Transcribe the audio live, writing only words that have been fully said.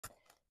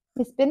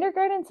Miss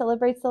Bindergarten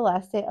celebrates the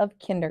last day of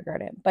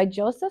kindergarten by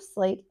Joseph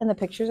Slate, and the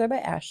pictures are by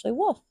Ashley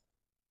Wolf.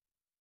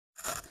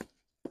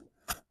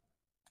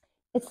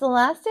 It's the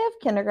last day of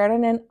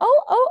kindergarten, and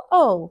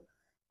oh,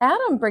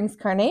 Adam brings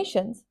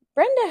carnations.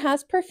 Brenda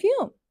has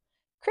perfume.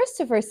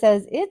 Christopher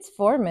says it's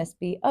for Miss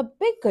B, a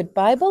big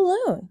goodbye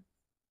balloon.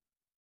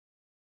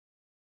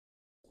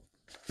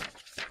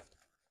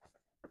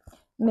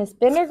 Miss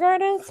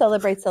Bindergarten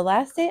celebrates the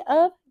last day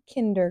of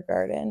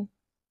kindergarten.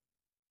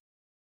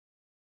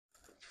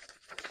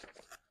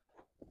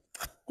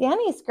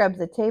 Danny scrubs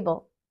the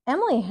table.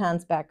 Emily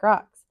hands back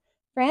rocks.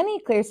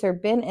 Franny clears her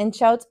bin and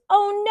shouts,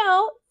 "Oh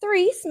no,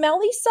 3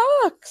 smelly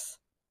socks!"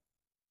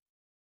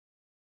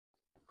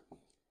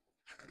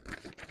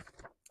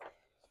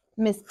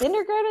 Miss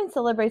Bindergarten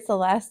celebrates the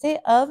last day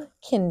of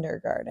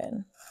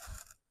kindergarten.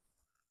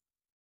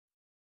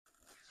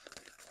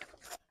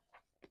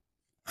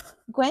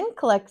 Gwen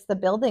collects the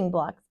building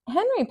blocks.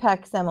 Henry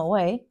packs them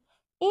away.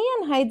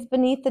 Ian hides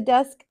beneath the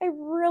desk. I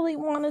really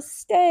want to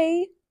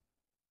stay.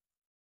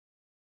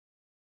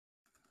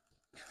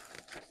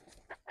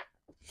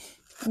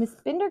 Miss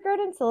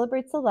Bindergarten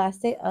celebrates the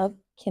last day of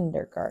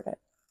kindergarten.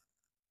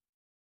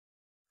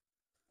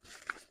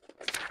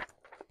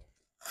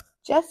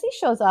 Jessie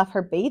shows off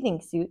her bathing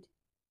suit.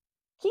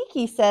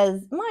 Kiki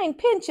says, "Mine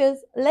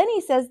pinches."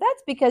 Lenny says,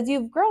 "That's because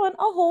you've grown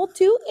a whole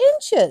 2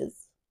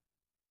 inches.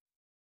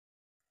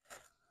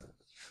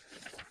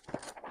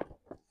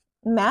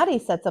 Maddie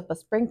sets up a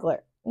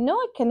sprinkler.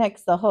 Noah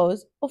connects the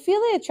hose.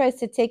 Ophelia tries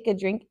to take a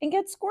drink and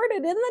gets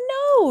squirted in the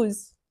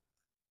nose.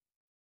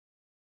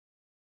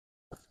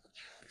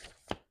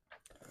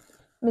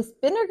 Miss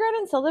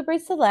Bindergarten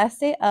celebrates the last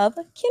day of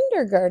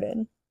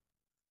kindergarten.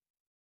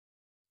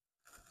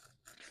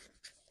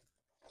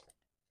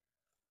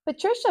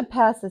 Patricia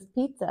passes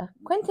pizza.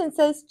 Quentin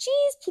says,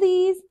 "Cheese,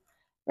 please."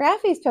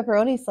 Raffy's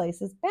pepperoni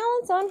slices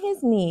balance on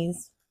his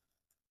knees.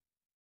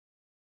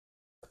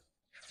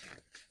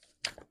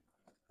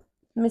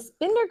 Miss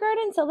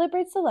Bindergarten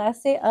celebrates the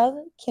last day of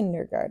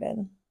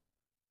kindergarten.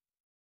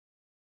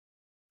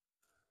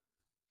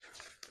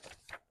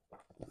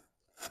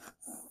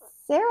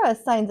 Sarah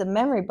signs a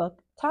memory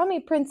book.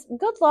 Tommy prints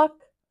 "Good luck."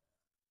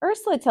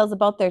 Ursula tells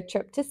about their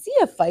trip to see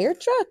a fire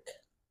truck.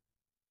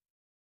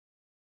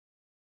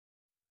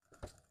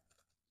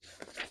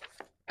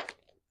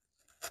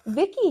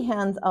 Vicky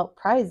hands out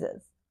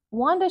prizes.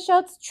 Wanda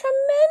shouts,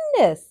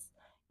 "Tremendous!"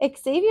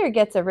 Xavier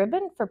gets a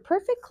ribbon for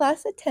perfect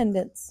class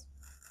attendance.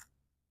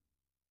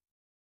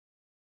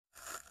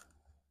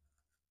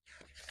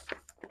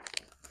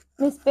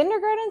 Miss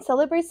Bindergarten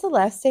celebrates the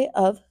last day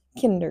of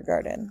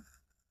kindergarten.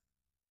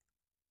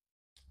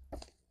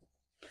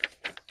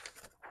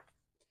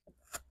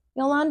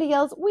 Yolanda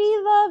yells, "We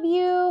love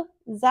you."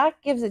 Zach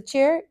gives a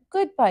cheer.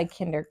 "Goodbye,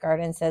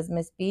 kindergarten," says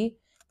Miss B.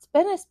 "It's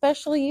been a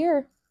special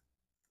year."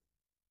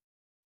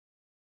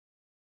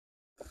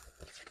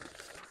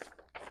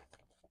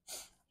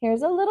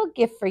 Here's a little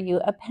gift for you,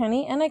 a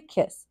penny and a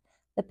kiss.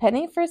 The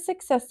penny for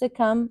success to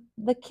come,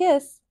 the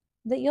kiss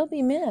that you'll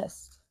be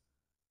missed.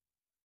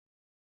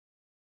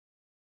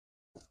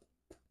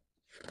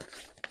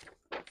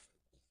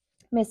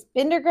 Miss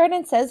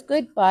Bindergarten says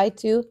goodbye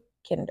to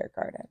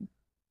kindergarten.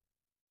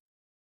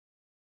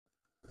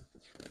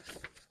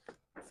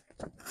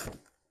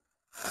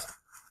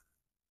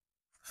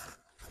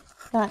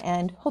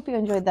 And hope you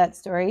enjoyed that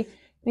story.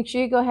 Make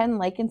sure you go ahead and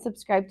like and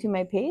subscribe to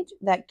my page,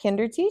 That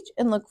Kinder Teach,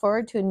 and look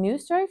forward to a new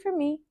story from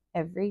me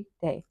every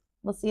day.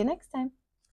 We'll see you next time.